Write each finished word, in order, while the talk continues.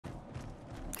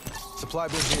Supply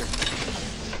bin here.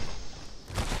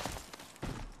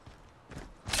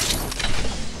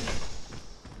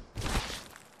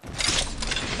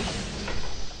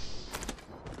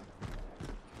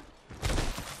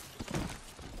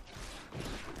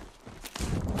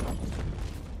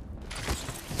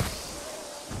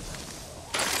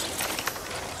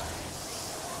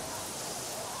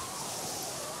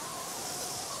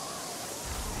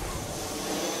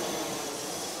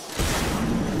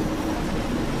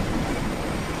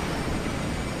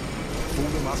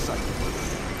 In my sight.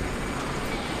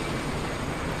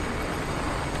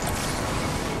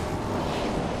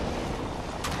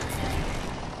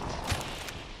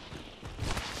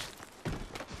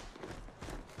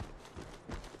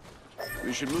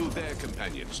 We should move there,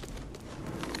 companions.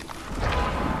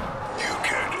 You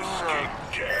can't escape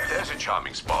death. There's a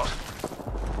charming spot.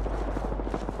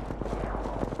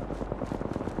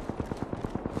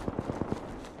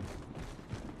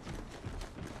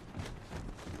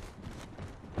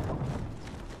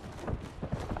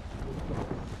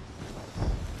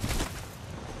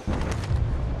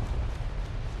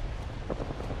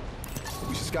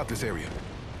 We should scout this area.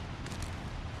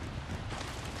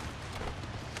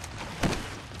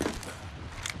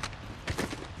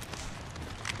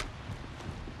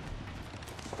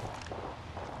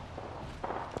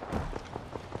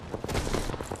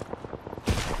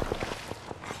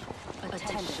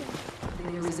 Attention.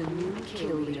 There is a new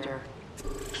kill leader.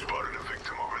 Spotted a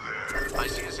victim over there. I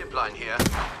see a zipline here.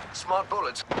 Smart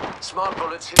bullets. Smart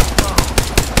bullets hit well.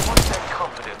 What's their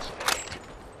confidence fade?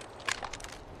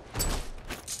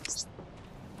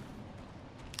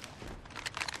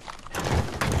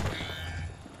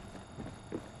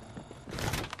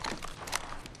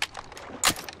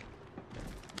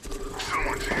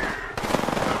 Someone's here.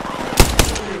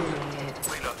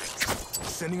 Reloading.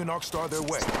 Sending an Arc Star their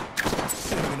way.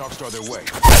 Sending an Arc Star their way.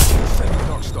 Sending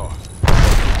an Arc Star.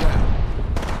 Down.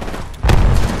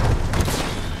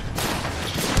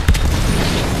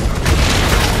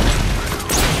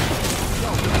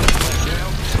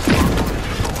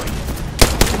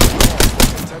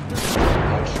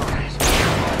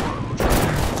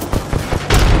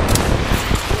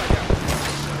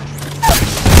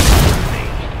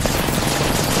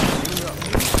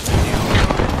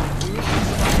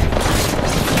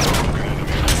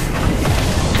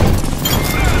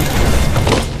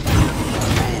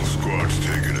 Whole squad's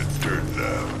taking a dirt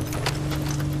nap.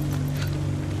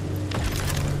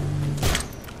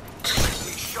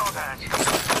 We shot at.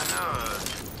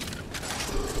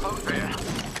 Oh, there.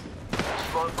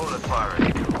 Smart bullet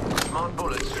firing. Smart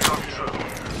bullets struck true.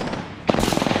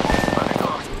 Running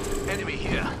off. Enemy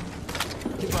here.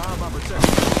 Get behind my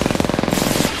protection.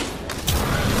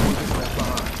 Left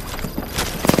behind.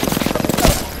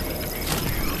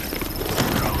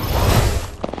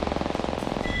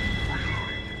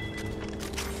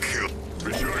 Kill.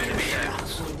 Recharging Enemy here.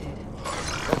 Heads up.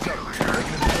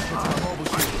 Making an adjustment to my mobile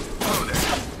shield. Oh,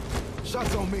 there.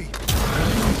 Shots on me.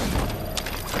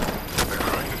 The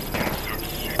crisis can't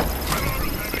succeed. I'm out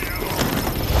of heavy ammo.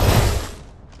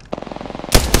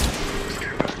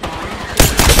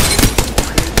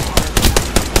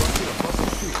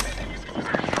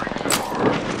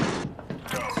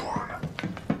 Down one.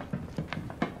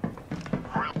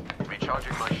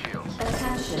 Recharging my shields.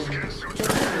 Attention. Skin suits The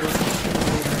are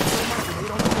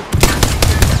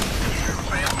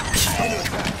kill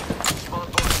here. Smart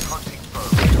bullets hunting foe.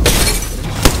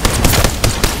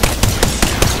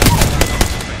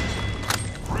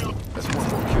 That's one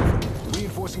more kill.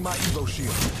 Reinforcing my Evo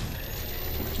shield.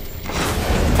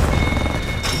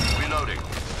 Reloading.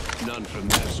 None from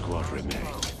their squad remain.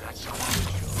 That's all.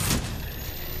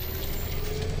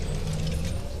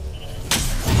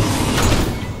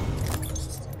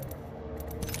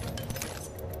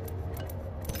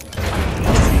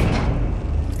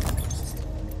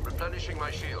 Replenishing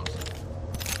my shields.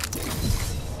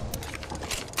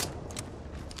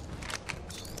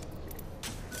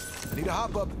 I need a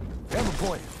hop up. Ammo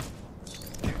point.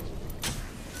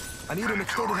 I need an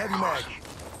extended heavy mag.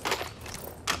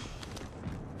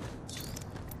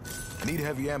 I need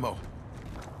heavy ammo.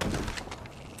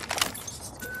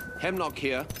 Hemlock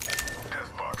here.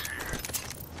 Death box here.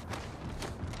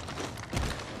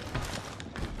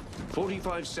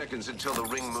 45 seconds until the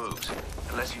ring moves.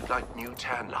 Unless you'd like new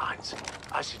tan lines,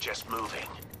 I suggest moving.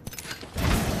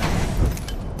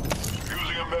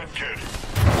 Using a med kit.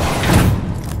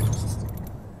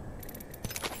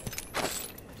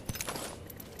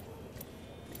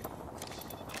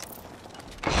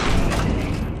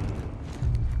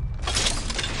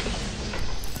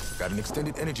 Got an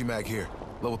extended energy mag here.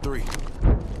 Level 3.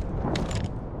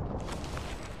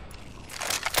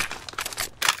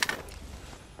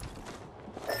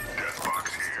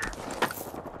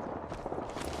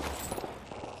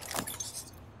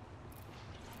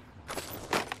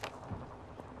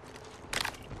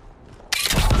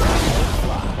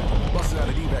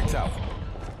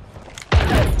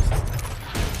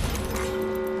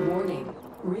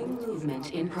 Ring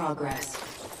movement in progress.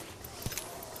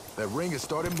 That ring has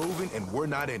started moving and we're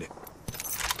not in it.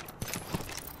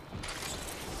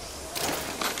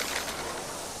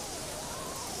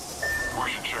 We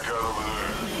should check out over there.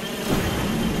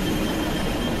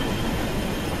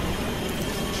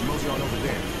 Shimo's on over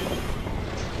there.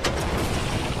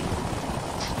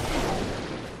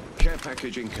 Care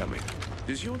package incoming.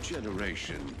 Does your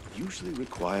generation usually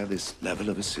require this level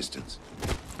of assistance?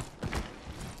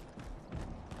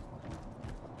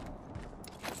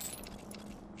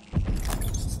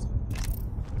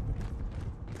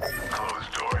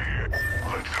 Closed door here.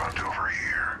 Let's hunt over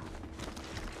here.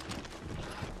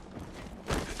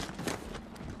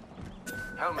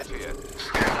 Helmet here.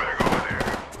 Skin bag over there.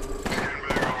 Skin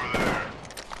bag over there.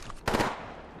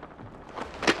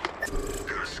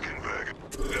 Got a skin bag.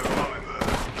 Never mind that.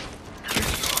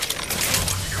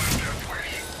 Let's go to death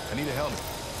wish. I need a helmet.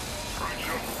 Right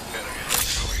jump.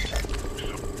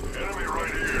 Enemy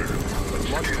right here. Let's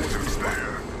march towards the Skin spot.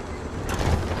 there.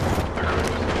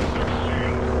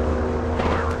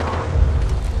 Firing on.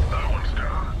 That one's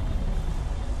down.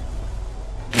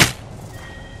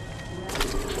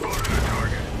 Spotted a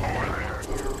target. Over there.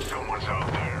 Someone's out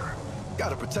there.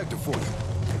 Got a protector for you.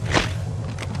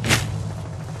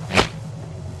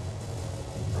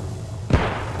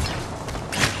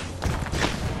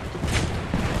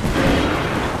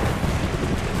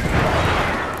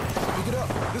 Pick it up.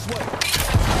 This way.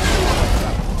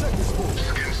 Protect this fool.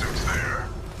 Skin suit's there.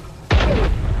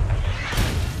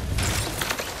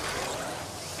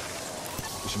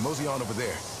 We should mosey on over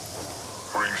there.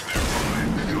 Rings nearby.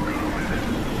 Still got a minute.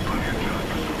 Plenty of time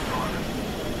for some fun.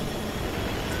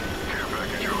 Care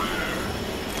package over there.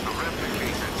 The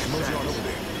replicator. Mosey on over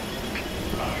there.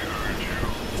 I heard you.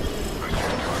 I see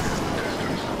target in the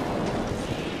distance.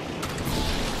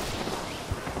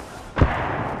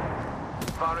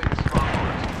 Firing a smart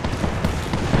bullet.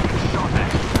 Shot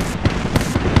at.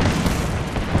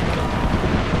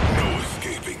 No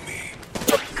escaping me.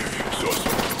 Saw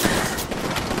something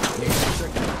Need a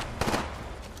protector.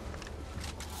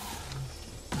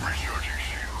 recharging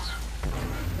shields.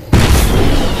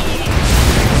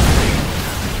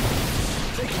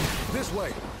 Take it. This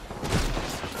way.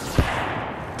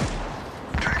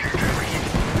 Taking damage.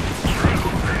 Drill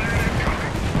grenade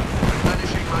incoming.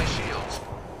 Replenishing my shields.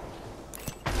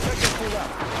 Check this fool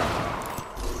out.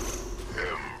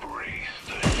 Embrace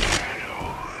the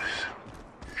shadows.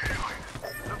 Healing.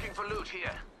 Looking for loot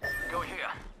here. Go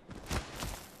here.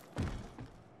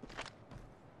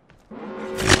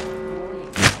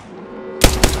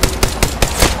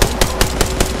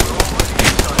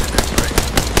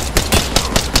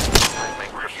 Might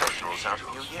make professionals out of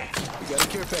you yet. We got a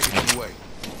care package on the way.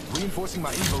 Reinforcing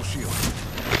my Evo shield.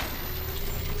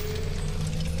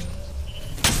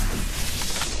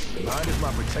 Mind as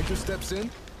my protector steps in?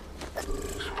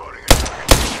 Spotting a target.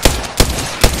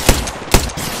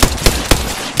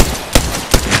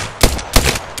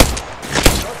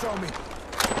 Shots on me.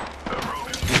 That road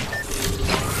is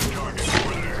spotted a target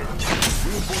over there.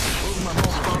 Reinforcing closing my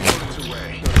mobile bullets away.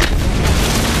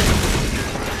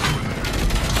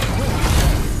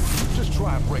 Just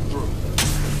try and break through.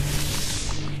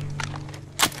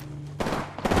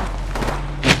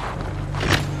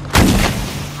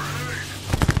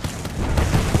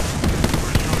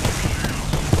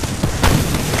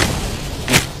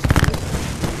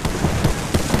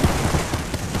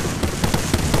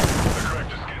 The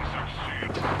cracked skin suit's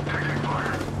sealed. Taking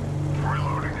fire.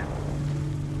 Reloading.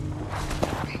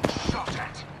 Being shot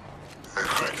at. The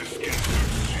cracked skin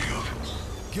suit's sealed.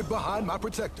 Get behind my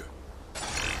protector.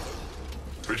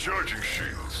 Recharging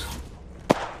shields.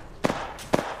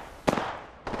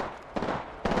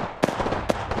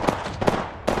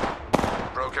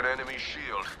 Broken enemy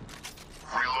shield.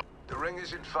 Reload. The ring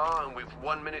isn't far, and we've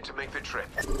 1 minute to make the trip.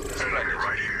 Enemy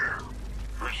right here.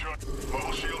 Recharge.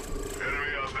 Mobile shield.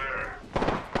 Enemy out there.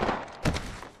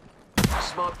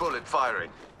 Smart bullet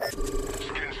firing.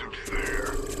 Skin suit's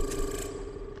there.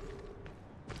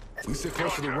 We sit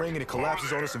close to the ring and it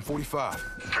collapses on us in 45.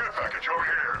 Care package over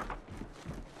here.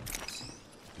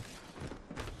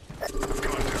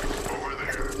 Contact over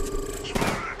there.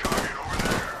 Spotted a target over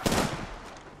there.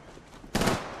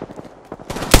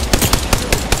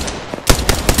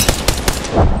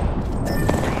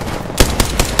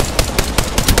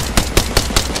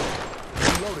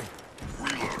 Reloading.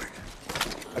 Reloading.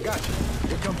 I got you.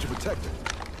 Here comes your protector.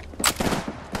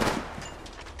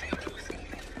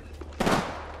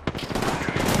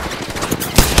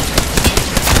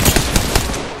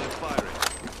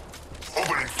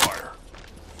 Opening fire.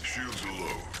 Shields are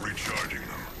low. Recharging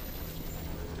them.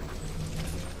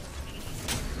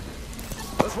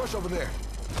 Let's rush over there.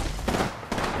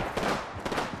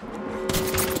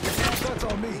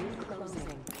 It's on me.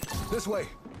 This way.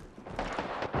 A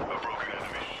broken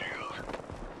enemy shield.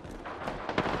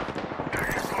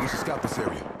 We should scout this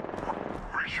area.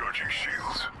 Recharging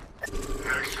shields.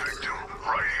 Next victim,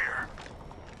 right here.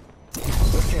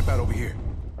 Let's camp out over here.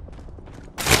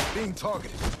 Being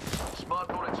targeted. Smart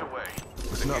bullets away.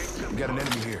 Listen up. We got an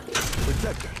enemy here.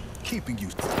 Protector. Keeping you.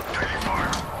 Taking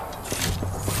fire.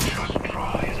 Just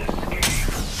try and escape.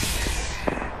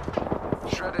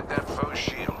 Shredded that foe's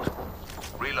shield.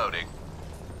 Reloading.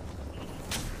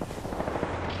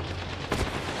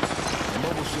 The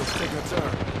mobile shield's taking a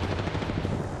turn.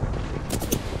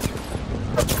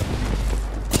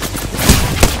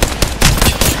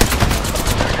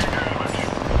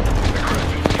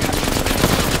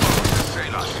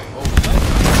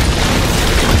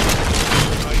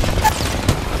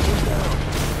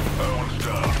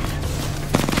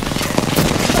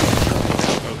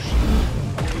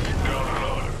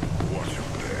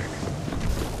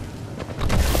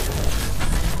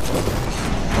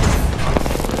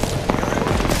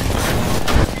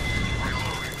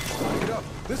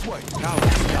 This way.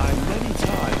 Cowards die many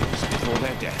times before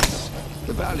their deaths.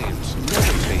 The valiant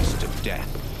never taste of death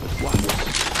but once.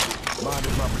 Mind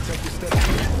if my protector step?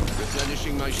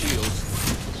 Replenishing my shields.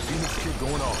 Phoenix kid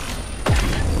going off.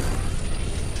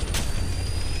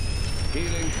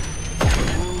 Healing. The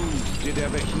wound did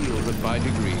ever heal but by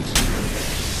degrees.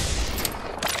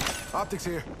 Optics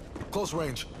here. Close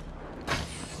range.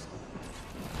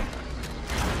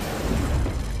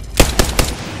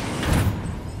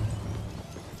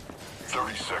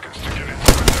 Seconds to get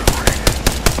inside that ring.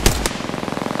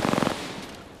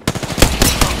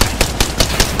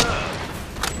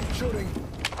 Shooting.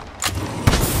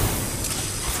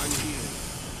 I'm healed.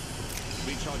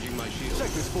 Recharging my shield.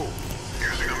 Check this fool.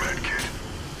 Using a med kit.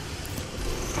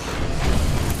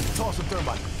 Toss some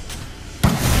thermite. 10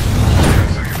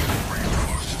 seconds. Ring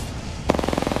close.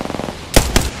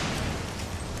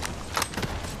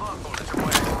 Smart bullets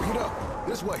away. Get up.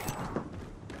 This way.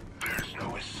 There's no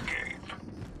escape.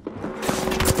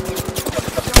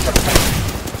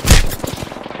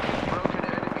 Broken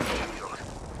enemy shield.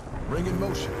 Ring in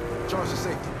motion. Charge the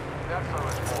safety. That foe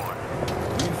is born.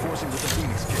 Reinforcing with the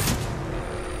Phoenix kit.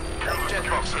 Jet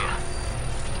box here.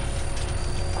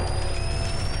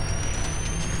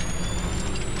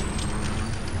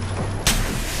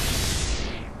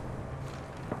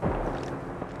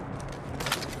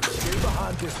 Stay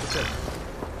behind this protector.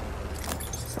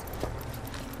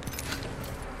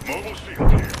 Mobile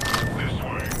shield here. This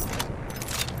way.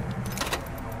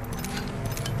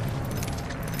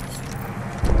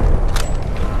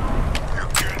 You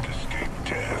can't escape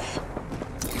death.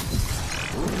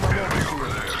 Moving my mobile Enemy shield. over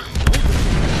there.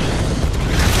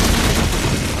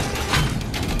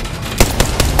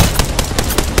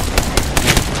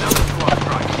 Another squad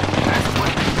strike.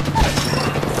 Excellent.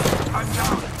 I'm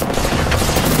down.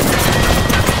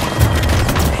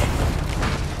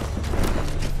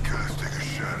 Casting a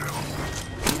shadow.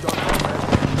 Dark combat.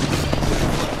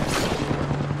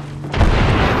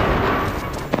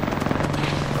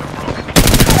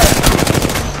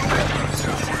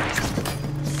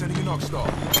 Setting an arc star.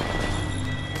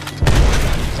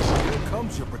 Here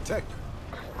comes your protector.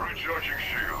 Recharging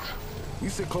shields. You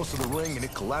sit close to the ring and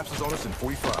it collapses on us in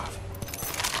 45.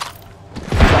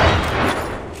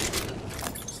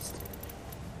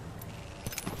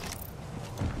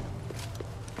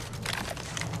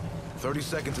 "30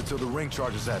 seconds until the ring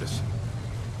charges at us.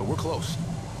 But we're close.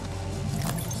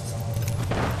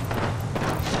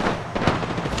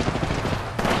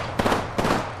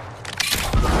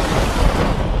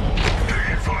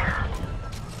 Taking fire.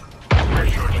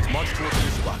 Recharging March towards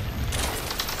your spot.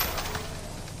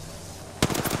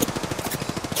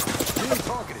 Being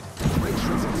targeted. Ring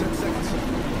shrinks in 10 seconds.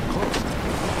 Close.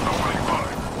 Opening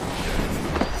fire.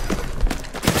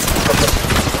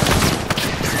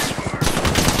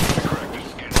 Crack the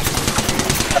skin.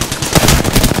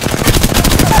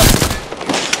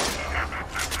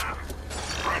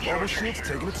 Mobile Recharging shield's shield.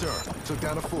 taking a turn. Took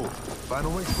down a fool.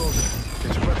 Final ring explosion.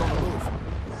 Get your breath on the move.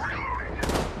 Reloading.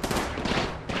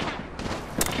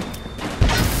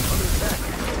 Under attack.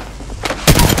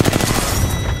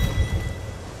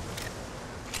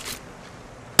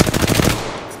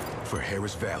 For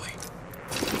Harris Valley.